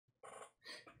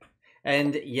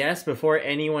And yes, before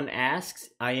anyone asks,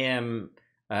 I am.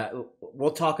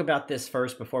 We'll talk about this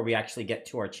first before we actually get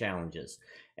to our challenges.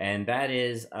 And that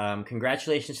is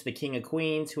congratulations to the King of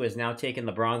Queens, who has now taken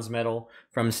the bronze medal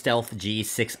from Stealth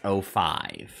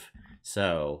G605.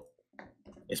 So.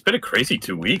 It's been a crazy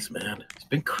 2 weeks, man. It's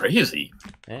been crazy.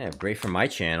 Yeah, great for my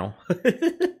channel.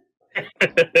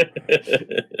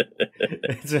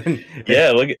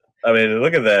 Yeah, look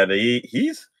at that.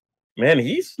 He's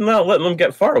not letting them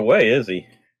get far away, is he?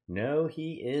 No,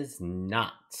 he is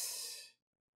not.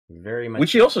 Very much.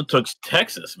 Which he also took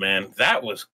Texas, man. That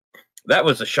was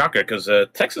a shocker because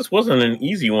Texas wasn't an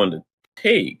easy one to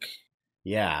take.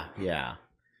 Yeah.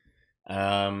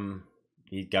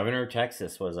 The governor of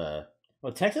Texas was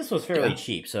Texas was fairly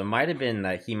cheap, so it might have been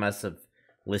that he must have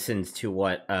listened to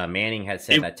what Manning had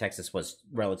said, that Texas was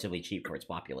relatively cheap for its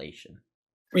population.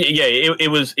 Yeah,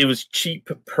 it was cheap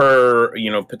per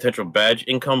potential badge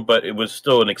income, but it was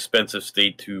still an expensive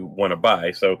state to want to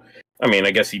buy. So, I mean,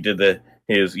 I guess he did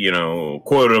his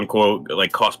quote unquote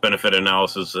like cost benefit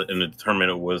analysis and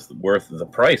determine it was worth the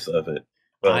price of it.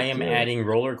 But, I am adding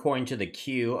Roller Coin to the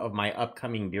queue of my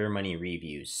upcoming Beer Money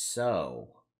reviews. So,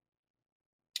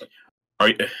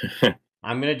 I'm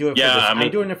gonna do it. Yeah, I'm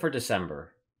doing it for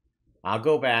December. I'll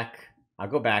go back.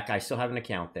 I still have an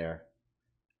account there.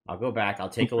 I'll go back. I'll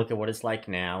take a look at what it's like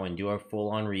now and do a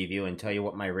full-on review and tell you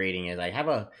what my rating is. I have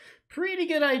a pretty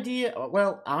good idea.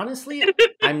 Well, honestly,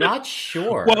 I'm not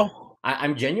sure. Well,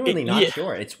 I'm genuinely not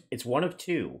sure. It's one of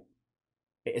two.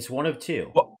 It's one of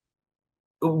two. Well,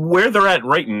 where they're at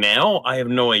right now, I have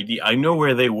no idea. I know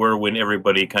where they were when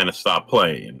everybody kind of stopped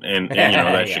playing, and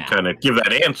that should kind of give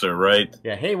that answer, right?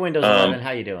 Yeah. Hey, Windows 11, how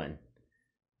you doing?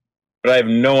 But I have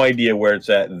no idea where it's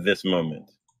at this moment.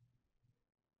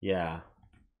 Yeah.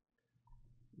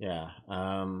 Okay.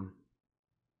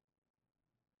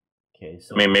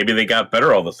 So I mean, maybe they got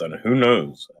better all of a sudden. Who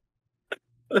knows?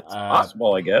 It's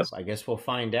possible, I guess. I guess we'll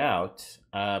find out.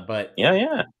 But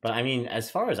yeah. But I mean, as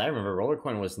far as I remember,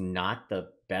 Rollercoin was not the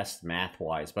best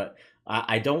math-wise. But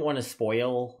I don't want to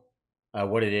spoil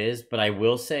what it is. But I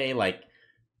will say, like,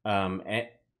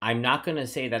 I'm not going to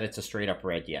say that it's a straight-up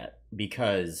red yet,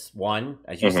 because one,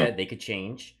 as you said, they could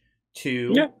change.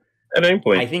 Two, yeah, at any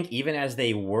point. I think even as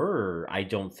they were, I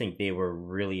don't think they were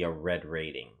really a red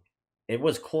rating. It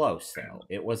was close though.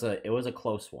 It was a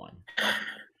close one.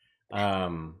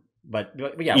 But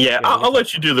yeah. Yeah, I'll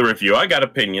let you do the review. I got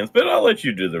opinions, but I'll let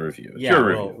you do the review. It's your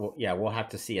review. We'll have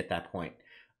to see at that point.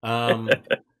 I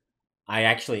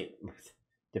actually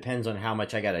depends on how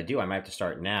much I got to do. I might have to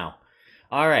start now.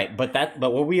 All right, but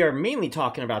what we are mainly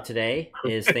talking about today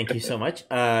is thank you so much.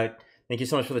 Thank you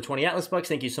so much for the 20 Atlas bucks.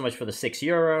 Thank you so much for the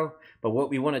 €6. But what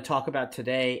we want to talk about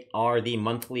today are the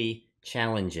monthly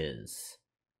challenges.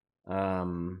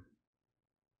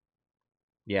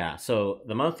 Yeah, so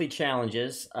the monthly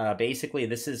challenges, basically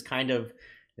this is kind of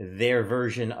their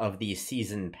version of the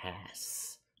season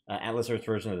pass. Atlas Earth's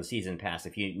version of the season pass.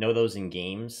 If you know those in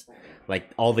games, like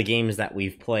all the games that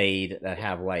we've played that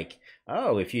have like,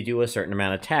 oh, if you do a certain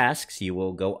amount of tasks, you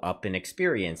will go up in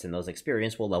experience, and those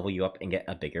experience will level you up and get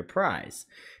a bigger prize.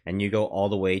 And you go all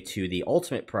the way to the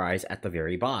ultimate prize at the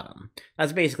very bottom.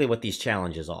 That's basically what these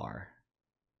challenges are.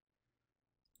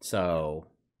 So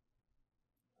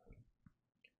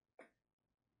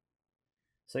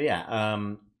yeah,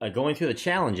 going through the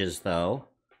challenges though,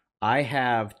 I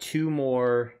have 2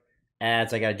 more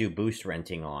ads I got to do boost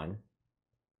renting on.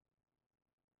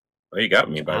 Oh, you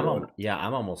got me by one. Yeah,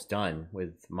 I'm almost done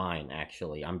with mine,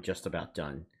 actually. I'm just about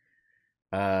done.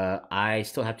 I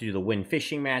still have to do the win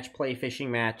fishing match, play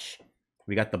fishing match.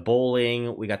 We got the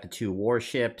bowling. We got the 2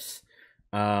 warships.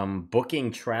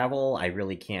 Booking travel. I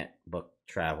really can't book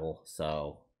travel,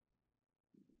 so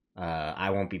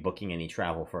I won't be booking any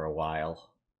travel for a while.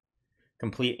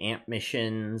 Complete AMP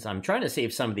missions. I'm trying to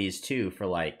save some of these, too, for,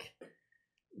 like,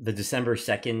 the December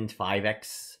 2nd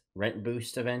 5X rent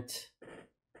boost event,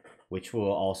 which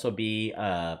will also be,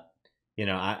 I'm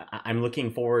looking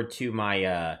forward to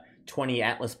my 20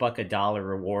 Atlas buck $1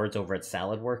 rewards over at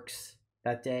Saladworks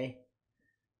that day.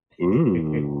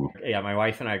 Ooh. Yeah, my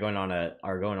wife and I are going on a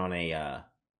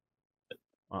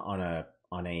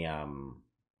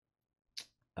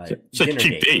it's a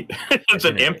cheap date. It's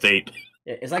an AMP date.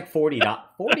 It's like $40.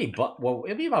 Well,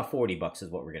 it'll be about $40 is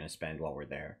what we're gonna spend while we're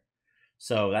there.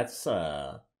 So that's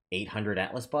 800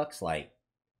 Atlas bucks. Like,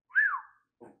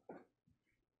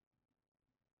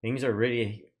 things are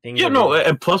really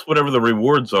and plus whatever the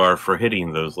rewards are for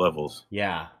hitting those levels.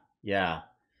 Yeah.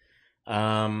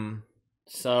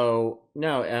 So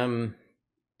no,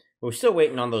 we're still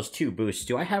waiting on those 2 boosts.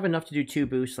 Do I have enough to do 2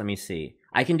 boosts? Let me see.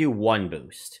 I can do 1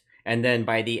 boost, and then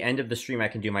by the end of the stream, I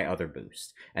can do my other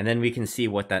boost, and then we can see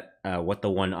what that what the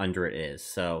one under it is.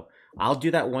 So I'll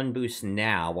do that one boost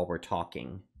now while we're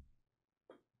talking.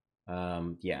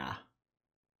 Yeah.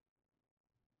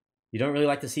 You don't really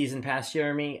like the season pass,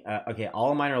 Jeremy? Okay,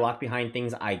 all of mine are locked behind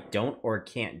things I don't or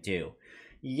can't do.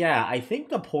 Yeah, I think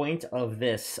the point of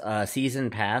this season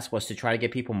pass was to try to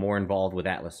get people more involved with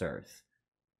Atlas Earth.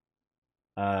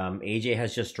 AJ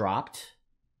has just dropped.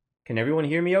 Can everyone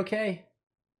hear me okay?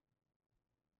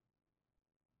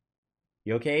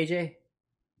 You okay, AJ?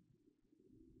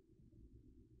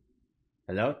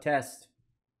 Hello? Test.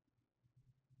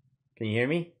 Can you hear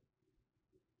me?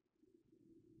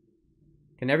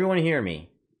 Can everyone hear me?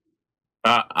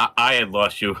 I had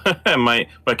lost you. my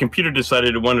computer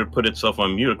decided it wanted to put itself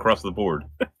on mute across the board.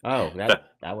 Oh,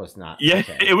 that was not. Yeah,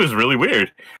 okay. It was really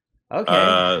weird.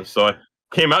 Okay. So I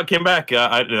came back.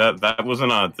 That was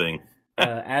an odd thing.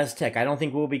 Aztec, I don't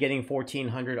think we'll be getting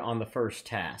 1,400 on the first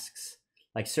tasks.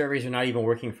 Like, surveys are not even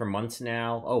working for months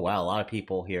now. Oh wow, a lot of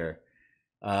people here.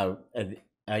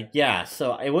 Yeah,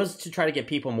 so it was to try to get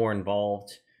people more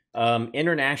involved.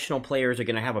 International players are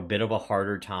going to have a bit of a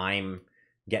harder time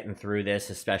getting through this,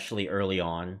 especially early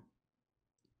on.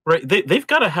 Right. They've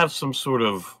got to have some sort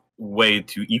of way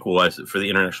to equalize it for the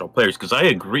international players, because I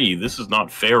agree this is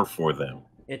not fair for them.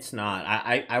 It's not.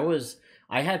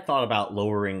 I had thought about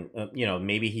lowering,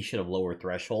 maybe he should have lowered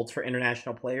thresholds for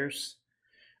international players.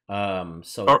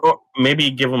 Or maybe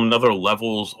give them another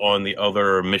levels on the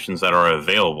other missions that are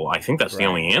available. I think that's the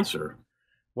only answer.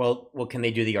 Well, can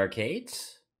they do the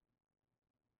arcades?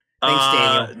 Thanks,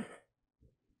 Daniel.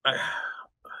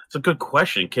 It's a good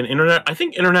question. I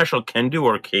think international can do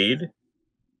arcade,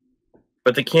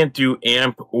 but they can't do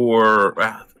AMP or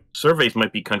surveys.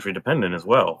 Might be country dependent as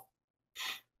well.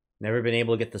 Never been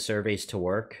able to get the surveys to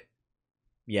work.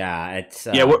 Yeah, it's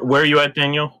yeah. Where are you at,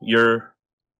 Daniel?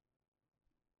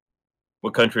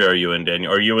 What country are you in,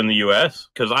 Daniel? Are you in the U.S.?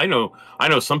 Because I know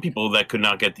some people that could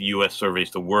not get the U.S.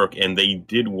 surveys to work, and they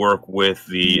did work with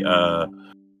the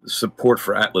support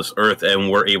for Atlas Earth and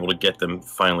were able to get them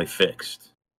finally fixed.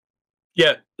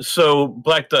 Yeah, so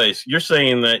Black Dice, you're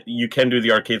saying that you can do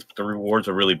the arcades, but the rewards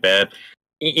are really bad.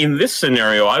 In this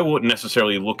scenario, I wouldn't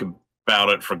necessarily look about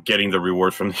it for getting the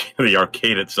rewards from the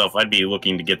arcade itself. I'd be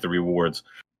looking to get the rewards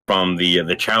from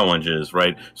the challenges,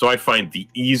 right? So I find the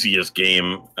easiest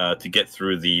game to get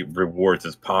through the rewards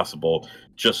as possible,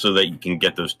 just so that you can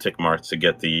get those tick marks to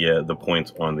get the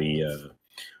points on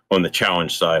the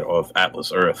challenge side of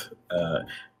Atlas Earth.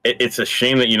 It's a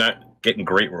shame that you're not getting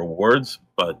great rewards,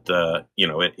 but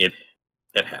it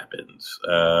happens.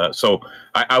 So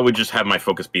I would just have my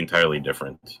focus be entirely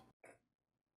different.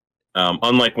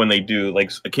 Unlike when they do,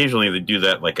 like, occasionally they do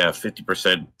that, like a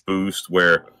 50% boost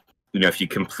where, if you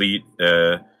complete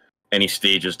any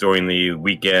stages during the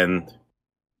weekend,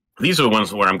 these are the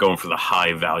ones where I'm going for the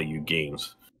high value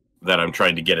games that I'm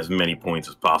trying to get as many points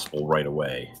as possible right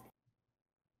away.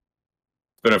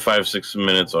 Spend 5-6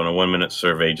 minutes on a 1-minute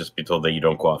survey, just be told that you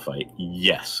don't qualify.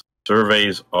 Yes,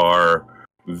 surveys are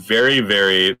very,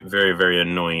 very, very, very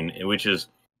annoying, which is,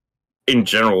 in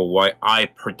general, why I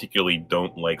particularly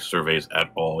don't like surveys at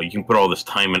all. You can put all this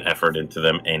time and effort into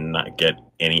them and not get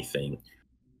anything.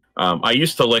 I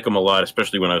used to like them a lot,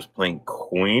 especially when I was playing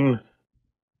Coin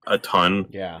a ton.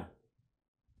 Yeah.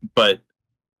 But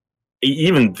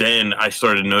even then, I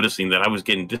started noticing that I was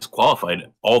getting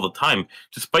disqualified all the time,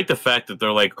 despite the fact that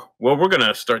they're like, well, we're going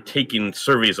to start taking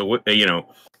surveys away.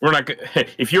 We're not,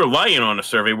 if you're lying on a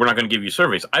survey, we're not going to give you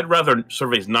surveys. I'd rather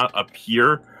surveys not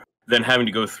appear than having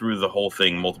to go through the whole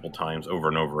thing multiple times over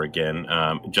and over again,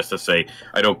 just to say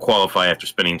I don't qualify after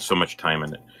spending so much time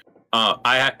in it.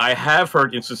 I have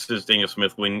heard instances, Daniel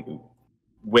Smith,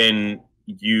 when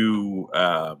you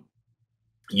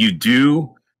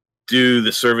do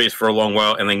the surveys for a long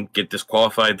while and then get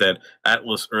disqualified, that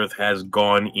Atlas Earth has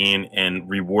gone in and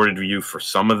rewarded you for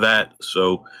some of that.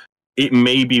 So it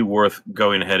may be worth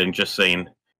going ahead and just saying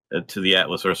to the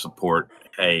Atlas Earth support,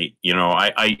 hey,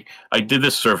 I did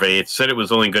this survey. It said it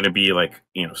was only going to be like,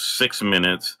 6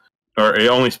 minutes, or it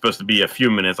only supposed to be a few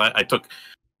minutes. I took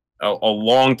a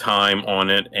long time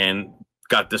on it and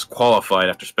got disqualified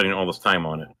after spending all this time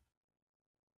on it.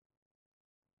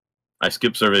 I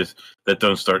skip surveys that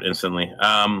don't start instantly.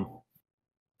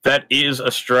 That is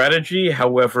a strategy.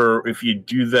 However, if you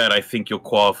do that, I think you'll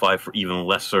qualify for even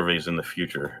less surveys in the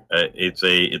future. It's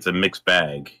a mixed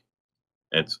bag.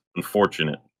 It's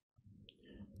unfortunate.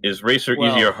 Is Racer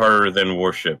easier or harder than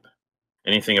Warship?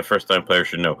 Anything a first-time player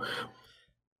should know.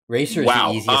 Racer is the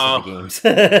easiest of the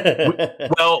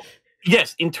games. Well,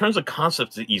 Yes, in terms of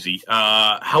concepts, it's easy.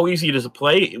 How easy it is to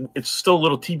play, it's still a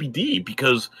little TBD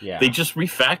because they just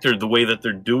refactored the way that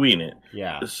they're doing it.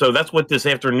 Yeah. So that's what this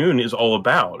afternoon is all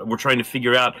about. We're trying to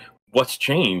figure out what's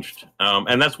changed,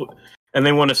 and that's what. And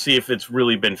they want to see if it's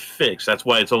really been fixed. That's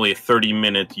why it's only a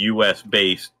 30-minute U.S.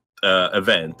 based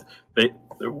event.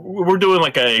 We're doing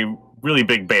like a really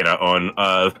big beta on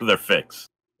their fix.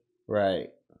 Right.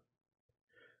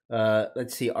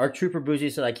 Let's see. Art Trooper Bougie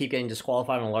said I keep getting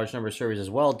disqualified on a large number of servers as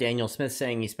well. Daniel Smith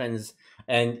saying he spends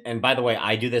and by the way,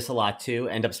 I do this a lot too.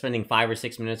 End up spending 5 or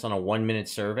 6 minutes on a 1-minute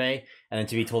survey, and then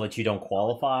to be told that you don't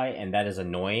qualify, and that is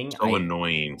annoying.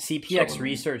 Annoying. CPX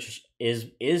research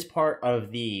is part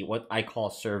of the what I call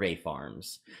survey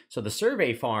farms. So the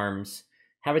survey farms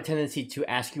have a tendency to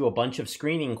ask you a bunch of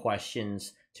screening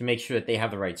questions to make sure that they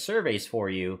have the right surveys for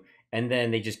you. And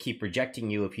then they just keep rejecting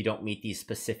you if you don't meet these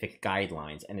specific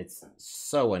guidelines, and it's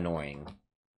so annoying.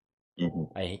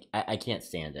 I can't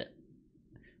stand it.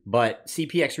 But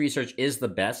CPX Research is the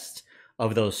best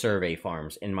of those survey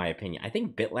farms, in my opinion. I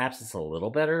think BitLabs is a little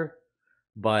better,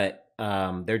 but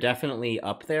they're definitely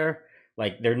up there.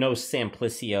 Like, they're no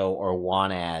Simplicio or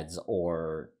WANads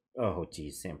or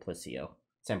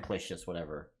Simplicious,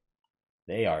 whatever.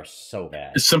 They are so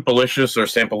bad. Simplicious or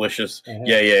Samplicious.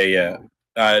 Yeah.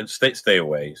 Stay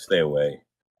away. Stay away.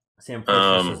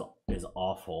 Simplicious is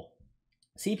awful.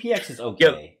 CPX is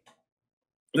okay.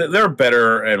 Yeah, there are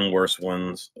better and worse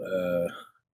ones,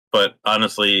 but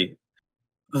honestly,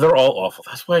 they're all awful.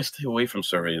 That's why I stay away from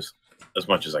surveys as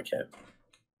much as I can.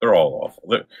 They're all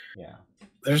awful.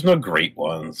 There's no great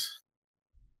ones.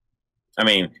 I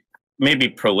mean, maybe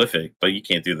prolific, but you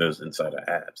can't do those inside of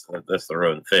apps. That's their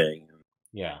own thing.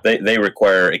 Yeah. They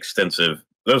require extensive.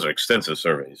 Those are extensive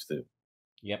surveys too.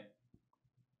 Yep.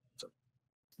 So,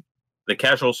 the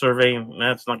casual survey,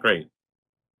 that's not great.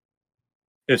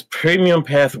 Is Premium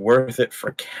Path worth it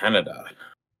for Canada?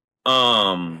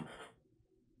 TBD.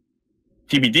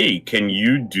 Can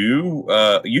you do?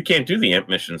 You can't do the AMP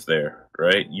missions there,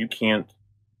 right? You can't.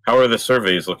 How are the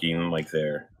surveys looking like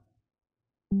there?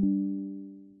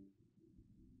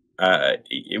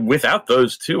 Without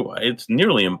those two, it's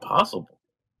nearly impossible.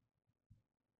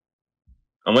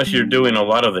 Unless you're doing a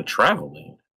lot of the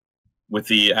traveling with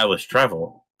the Atlas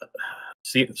Travel.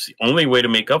 See, it's the only way to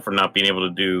make up for not being able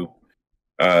to do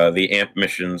the AMP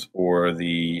missions or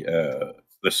the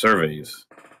surveys.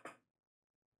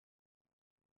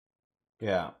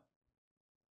 Yeah.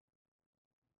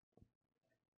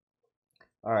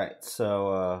 All right,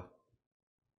 so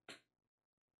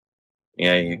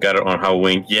yeah, you got it on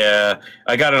Halloween. Yeah,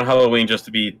 I got it on Halloween just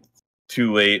to be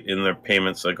too late in their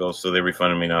payment cycle, so they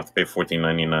refunded me now to pay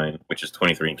 $14.99, which is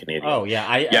 $23 in Canadian. Oh yeah,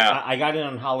 I got it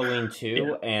on Halloween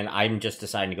too, and I'm just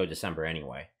deciding to go December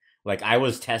anyway. Like, I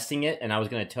was testing it, and I was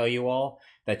going to tell you all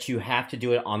that you have to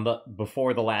do it on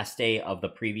before the last day of the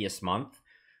previous month,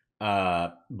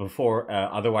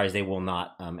 otherwise they will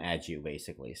not add you,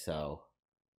 basically. So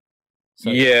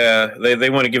yeah,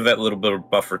 they want to give that little bit of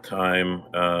buffer time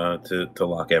to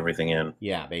lock everything in.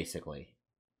 Yeah, basically.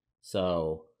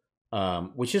 So,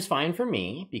 which is fine for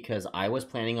me because I was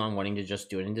planning on wanting to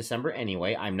just do it in December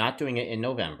anyway. I'm not doing it in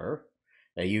November.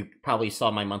 You probably saw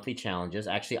my monthly challenges.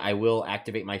 Actually, I will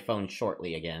activate my phone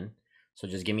shortly again. So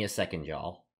just give me a second,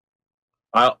 y'all.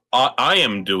 I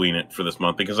am doing it for this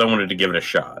month because I wanted to give it a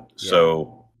shot. Yeah.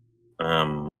 So,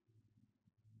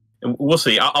 we'll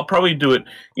see. I'll probably do it.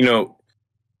 You know,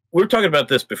 we were talking about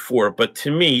this before, but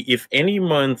to me, if any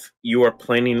month you are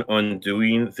planning on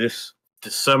doing this,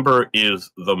 December is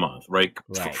the month, right?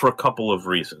 For a couple of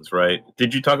reasons, right?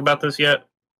 Did you talk about this yet?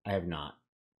 I have not.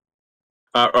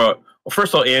 Well,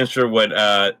 first I'll answer what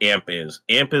AMP is.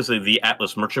 AMP is the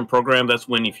Atlas Merchant Program. That's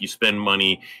when if you spend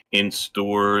money in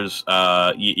stores,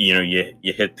 you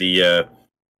hit the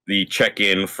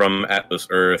check-in from Atlas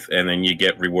Earth, and then you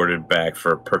get rewarded back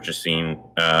for purchasing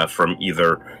from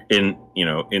either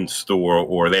in store,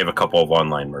 or they have a couple of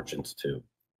online merchants too.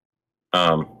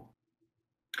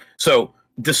 So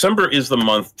December is the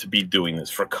month to be doing this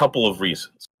for a couple of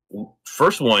reasons.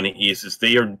 First one is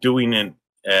they are doing it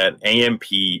at AMP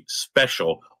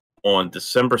special on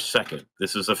December 2nd.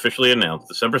 This is officially announced,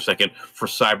 December 2nd for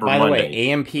Cyber Monday. By the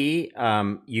way, AMP,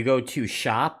 you go to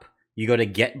shop, you go to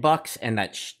Get Bucks, and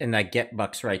that Get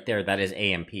Bucks right there, that is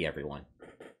AMP, everyone.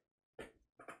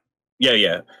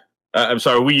 Yeah. I'm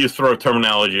sorry, we use throw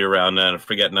terminology around that. I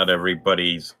forget not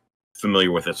everybody's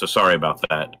familiar with it, so sorry about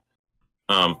that.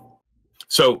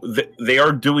 So they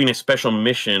are doing a special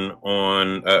mission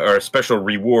on, or a special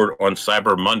reward on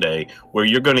Cyber Monday, where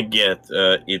you're going to get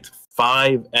it's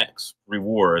 5x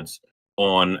rewards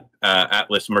on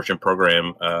Atlas Merchant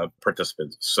Program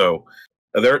participants. So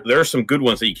there are some good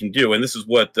ones that you can do, and this is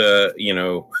what you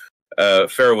know,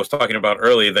 Farrah was talking about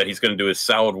earlier, that he's going to do his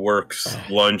Salad Works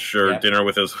lunch or dinner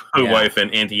with his wife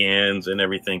and Auntie Anne's and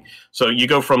everything. So you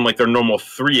go from like their normal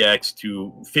 3x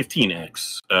to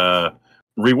 15x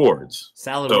rewards.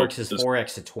 Salad Works is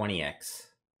 4x to 20x.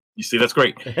 You see, that's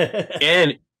great.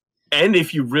 And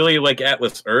if you really like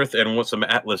Atlas Earth and want some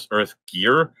Atlas Earth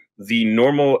gear, the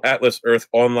normal Atlas Earth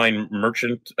online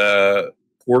merchant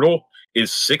portal is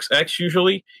 6x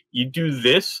usually. You do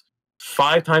this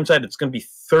 5 times that, it's going to be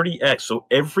 30x. So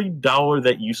every dollar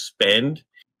that you spend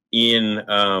in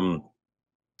the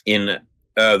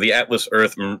Atlas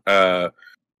Earth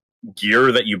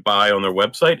gear that you buy on their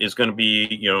website is going to be,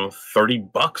 you know,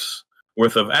 $30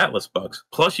 worth of Atlas bucks.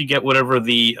 Plus you get whatever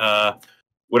the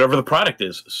product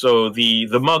is. So the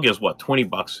mug is what,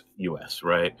 $20 US,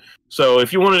 right? So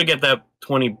if you wanted to get that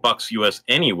 $20 US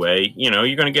anyway, you know,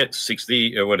 you're going to get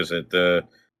 60, what is it?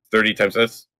 30 times,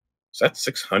 is that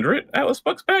 600 Atlas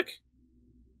bucks back?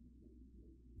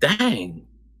 Dang.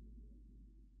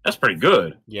 That's pretty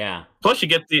good. Yeah. Plus you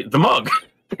get the mug.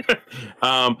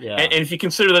 And if you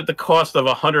consider that the cost of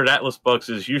 100 Atlas bucks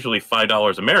is usually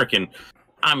 $5 American,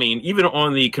 I mean, even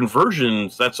on the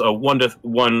conversions, that's a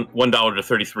 $1 to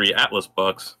 33 Atlas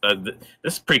bucks. This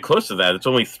is pretty close to that. It's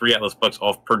only 3 Atlas bucks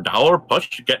off per dollar, plus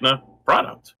you're getting a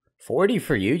product. 40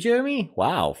 for you, Jeremy?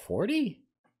 Wow, 40?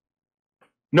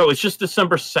 No, it's just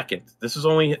December 2nd. This is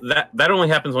only that only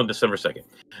happens on December 2nd.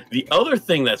 The other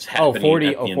thing that's happening.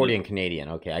 40 in Canadian.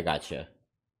 Okay, I gotcha.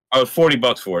 Oh,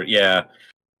 $40 for it. Yeah.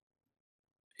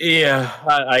 Yeah,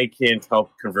 I can't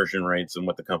help conversion rates and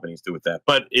what the companies do with that.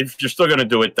 But if you're still going to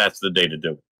do it, that's the day to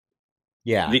do it.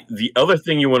 Yeah. The other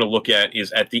thing you want to look at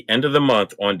is at the end of the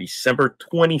month on December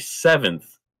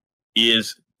 27th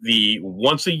is the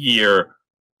once a year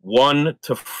 1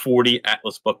 to 40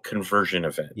 Atlas buck conversion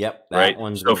event. Yep. Right.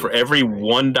 So for every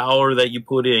 $1 that you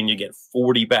put in, you get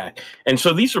 40 back. And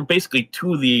so these are basically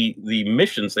 2 of the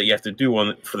missions that you have to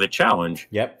do for the challenge.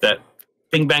 Yep. That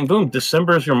bing, bang, boom.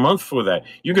 December is your month for that.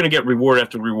 You're going to get reward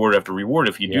after reward after reward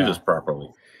if you do this properly.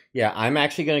 Yeah, I'm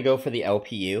actually going to go for the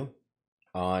LPU.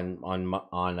 On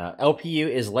LPU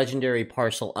is Legendary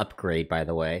Parcel Upgrade, by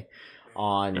the way,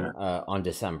 on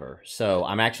December. So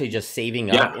I'm actually just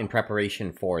saving up in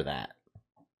preparation for that.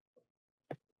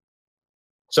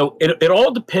 So it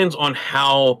all depends on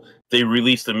how they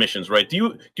release the missions, right? Do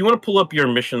you want to pull up your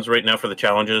missions right now for the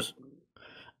challenges?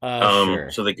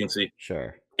 Sure. So they can see.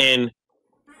 Sure. And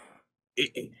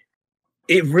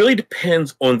it really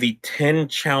depends on the 10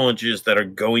 challenges that are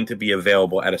going to be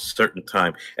available at a certain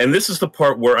time. And this is the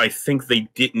part where I think they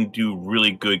didn't do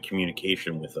really good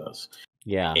communication with us.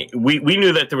 Yeah. We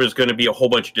knew that there was going to be a whole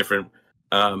bunch of different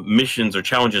missions or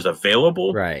challenges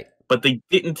available. Right. But they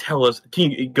didn't tell us.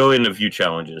 Can you go into view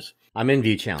challenges? I'm in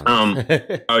view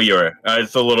challenges. Oh, you're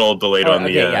it's a little delayed on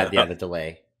the... the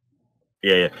delay.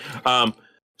 Yeah.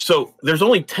 So there's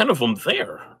only 10 of them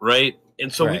there, right?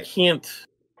 And so we can't...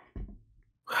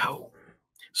 Wow.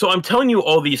 So I'm telling you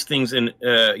all these things in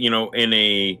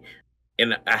a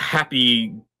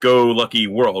happy-go-lucky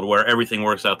world where everything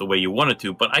works out the way you want it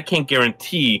to, but I can't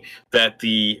guarantee that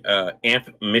the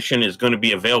AMP mission is going to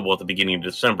be available at the beginning of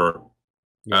December.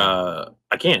 Yeah.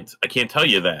 I can't tell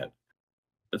you that.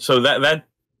 So that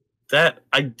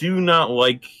I do not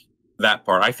like that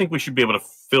part. I think we should be able to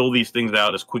fill these things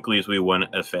out as quickly as we want,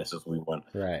 as fast as we want.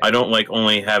 Right. I don't like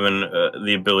only having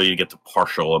the ability to get to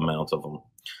partial amounts of them.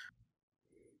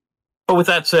 But with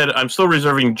that said, I'm still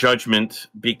reserving judgment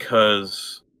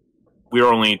because we're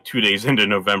only 2 days into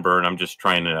November and I'm just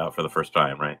trying it out for the first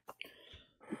time, right?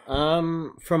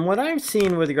 From what I've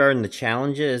seen with regard to the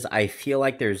challenges, I feel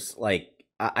like there's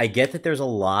I get that there's a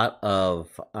lot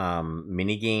of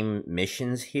minigame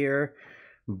missions here,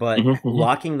 but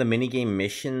locking the minigame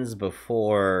missions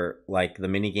before the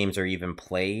minigames are even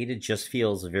played just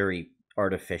feels very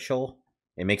artificial.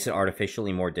 It makes it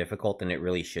artificially more difficult than it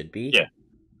really should be. Yeah.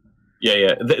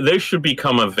 They should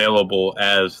become available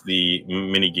as the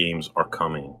minigames are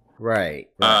coming. Right.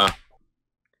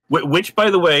 Which, by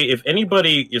the way, if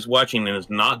anybody is watching and is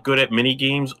not good at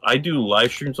minigames, I do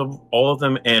live streams of all of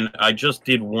them, and I just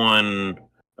did one,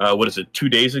 2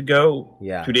 days ago?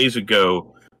 Yeah. 2 days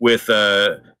ago with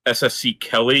SSC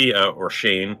Kelly, or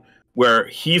Shane, where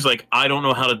he's like, I don't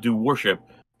know how to do worship.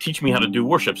 Teach me how to do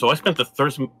worship. So I spent the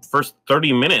first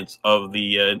 30 minutes of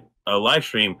the live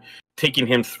stream taking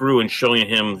him through and showing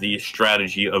him the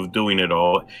strategy of doing it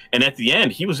all. And at the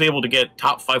end, he was able to get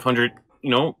top 500,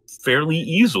 fairly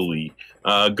easily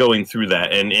going through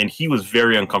that. And he was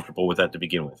very uncomfortable with that to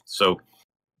begin with. So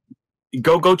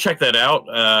go check that out.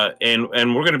 And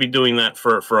we're going to be doing that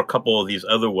for a couple of these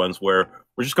other ones where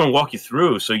we're we're just going to walk you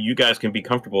through so you guys can be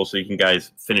comfortable, so you can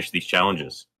guys finish these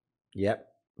challenges. Yep.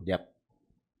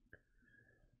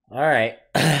 All right.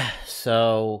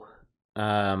 So,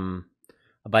 I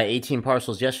bought 18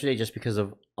 parcels yesterday just because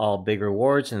of all big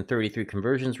rewards and 33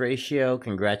 conversions ratio.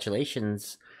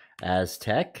 Congratulations,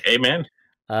 Aztec. Hey, man.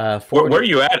 Where are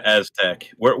you at, Aztec?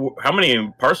 How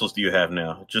many parcels do you have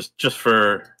now? Just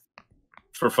for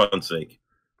fun's sake.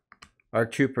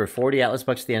 Arc Trooper, 40 Atlas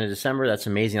bucks at the end of December. That's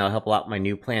amazing. I'll help a lot with my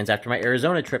new plans after my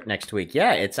Arizona trip next week.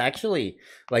 Yeah, it's actually,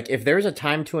 like, if there's a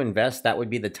time to invest, that would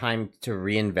be the time to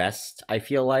reinvest, I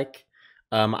feel like.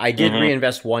 I did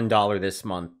reinvest $1 this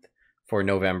month for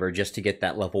November just to get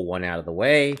that level 1 out of the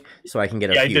way so I can get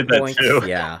a few points. That too.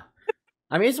 Yeah.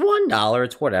 I mean, it's $1.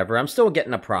 It's whatever. I'm still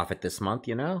getting a profit this month,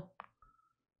 you know?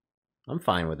 I'm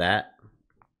fine with that.